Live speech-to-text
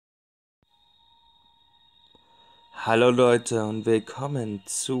Hallo Leute und willkommen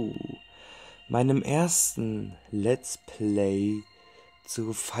zu meinem ersten Let's Play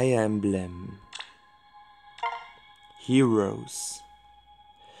zu Fire Emblem Heroes.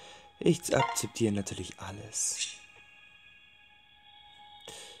 Ich akzeptiere natürlich alles.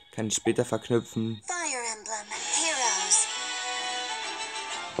 Kann ich später verknüpfen. Fire Emblem Heroes.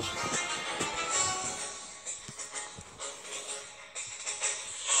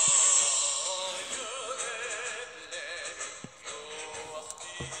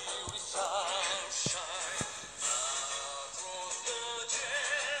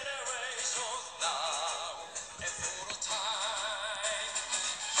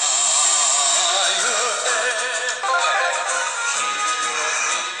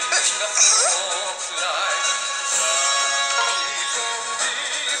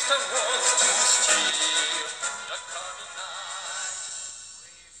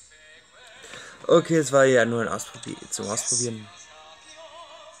 Okay, es war ja nur ein zum Ausprobieren.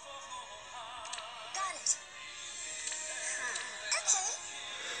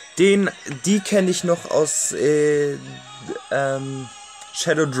 Die kenne ich noch aus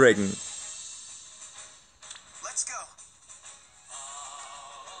Shadow Dragon.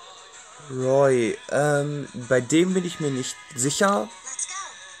 Roy, bei dem bin ich mir nicht sicher.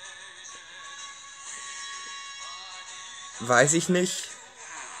 Weiß ich nicht.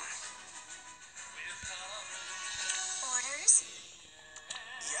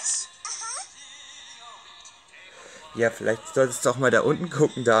 Ja, vielleicht solltest du doch mal da unten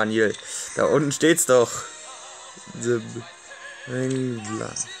gucken, Daniel. Da unten steht's doch.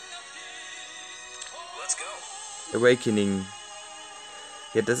 Awakening.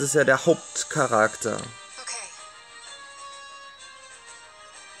 Ja, das ist ja der Hauptcharakter.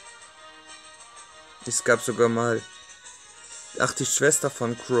 Es gab sogar mal... Ach, die Schwester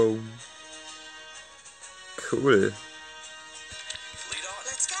von Chrome. Cool.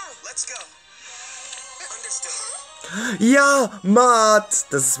 Ja, Matt!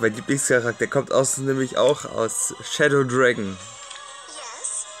 Das ist mein Lieblingscharakter. Der kommt nämlich auch aus Shadow Dragon.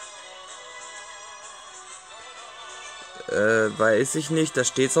 Weiß ich nicht. Da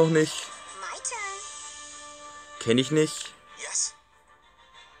steht's auch nicht. Kenne ich nicht.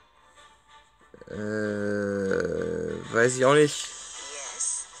 Weiß ich auch nicht.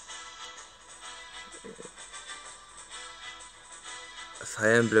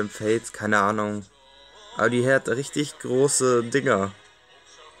 Fire Emblem Fates, keine Ahnung. Aber die hat richtig große Dinger.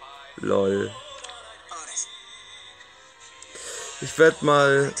 Lol. Ich werde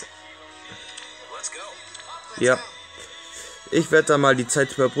mal... Ja. Ich werde da mal die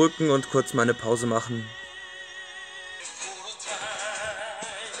Zeit überbrücken und kurz meine Pause machen.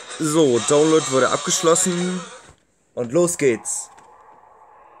 So, Download wurde abgeschlossen. Und los geht's.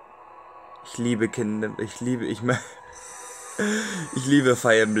 Ich liebe Kinder. Ich liebe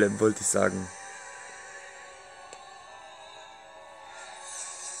Fire Emblem, wollte ich sagen.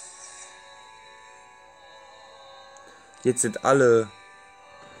 Jetzt sind alle...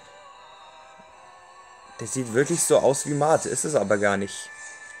 Der sieht wirklich so aus wie Mate, ist es aber gar nicht.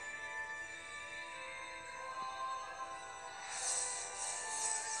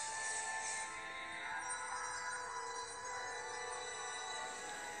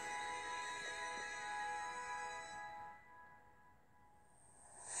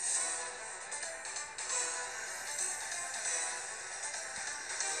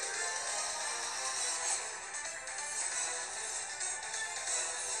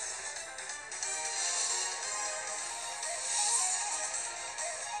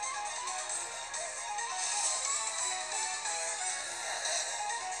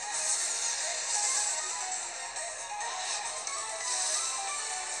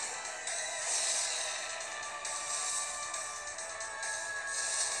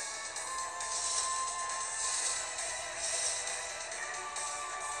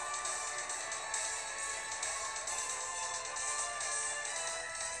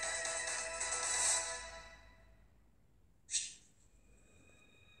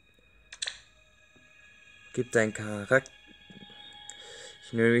 Gib deinen Charakter.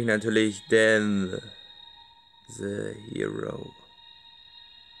 Ich nehme mich natürlich Dan the Hero.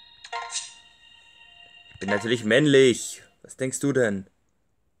 Ich bin natürlich männlich. Was denkst du denn?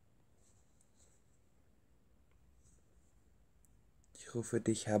 Ich rufe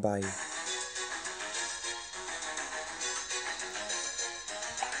dich herbei.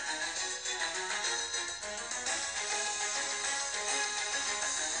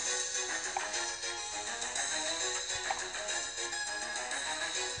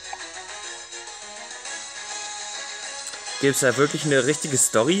 Gibt es da wirklich eine richtige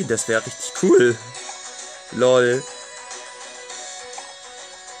Story? Das wäre richtig cool. Lol.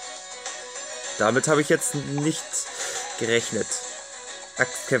 Damit habe ich jetzt nicht gerechnet.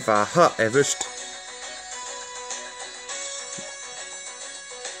 Axtkämpfer. Ha, erwischt.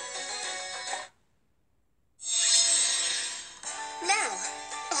 Now,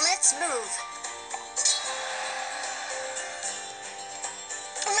 let's move.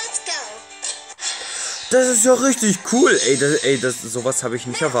 Let's go. Das ist ja richtig cool. Ey, sowas habe ich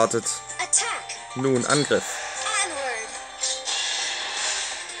nicht erwartet. Attack. Nun, Angriff. Onward.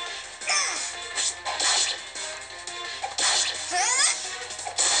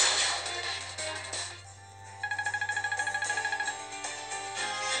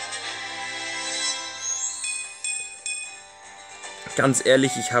 Ganz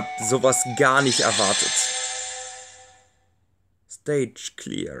ehrlich, ich habe sowas gar nicht erwartet. Stage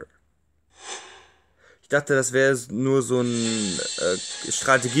clear. Ich dachte, das wäre nur so ein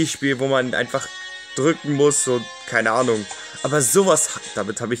Strategiespiel, wo man einfach drücken muss, so, keine Ahnung. Aber sowas,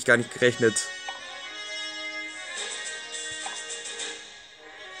 damit habe ich gar nicht gerechnet.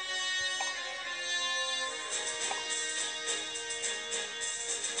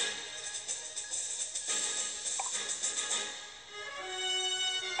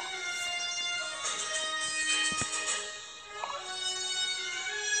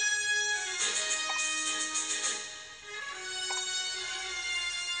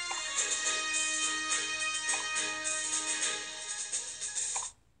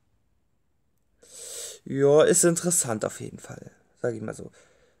 Ja, ist interessant auf jeden Fall. Sag ich mal so.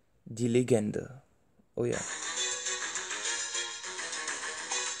 Die Legende. Oh ja.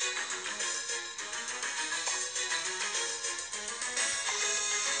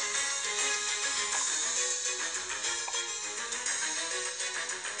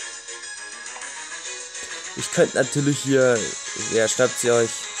 Ich könnte natürlich hier... Ja, schnappt sie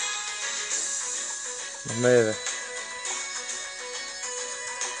euch. Noch mehr.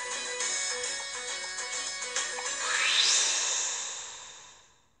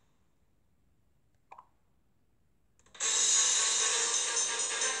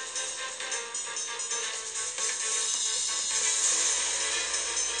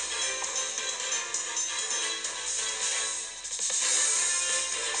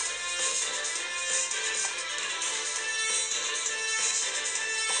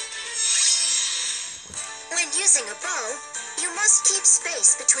 Using a bow, you must keep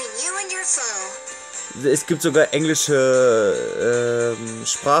space between you and your foe. Es gibt sogar englische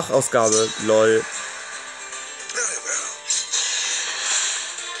Sprachausgabe, lol.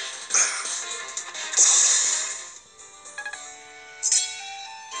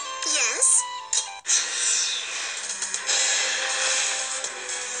 Yes?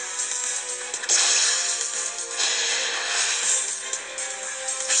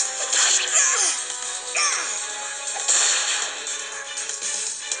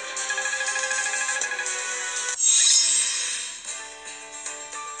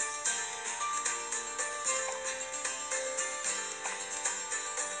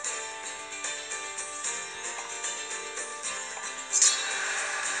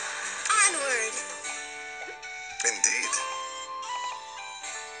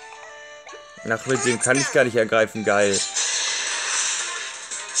 Nach mit dem kann ich gar nicht ergreifen, geil.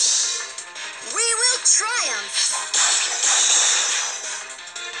 We will triumph.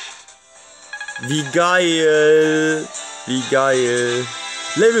 Wie geil. Wie geil.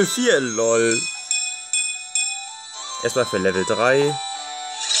 Level 4, lol. Erstmal für Level 3.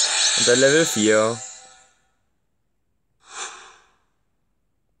 Und dann Level 4.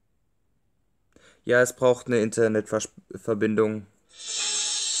 Ja, es braucht eine Internetverbindung.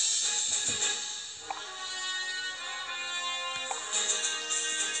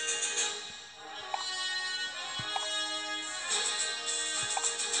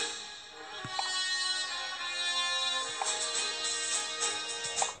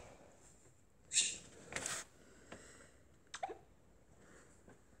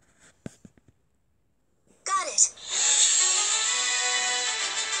 Got it.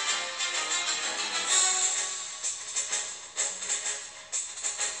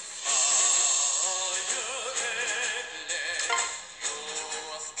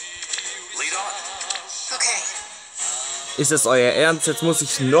 Okay. Ist es euer Ernst? Jetzt muss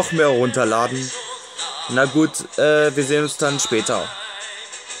ich noch mehr runterladen. Na gut, wir sehen uns dann später.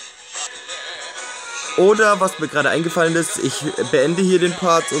 Oder, was mir gerade eingefallen ist, ich beende hier den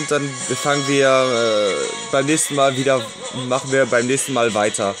Part und dann fangen wir beim nächsten Mal wieder, machen wir beim nächsten Mal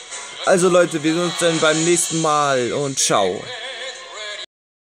weiter. Also Leute, wir sehen uns dann beim nächsten Mal und ciao.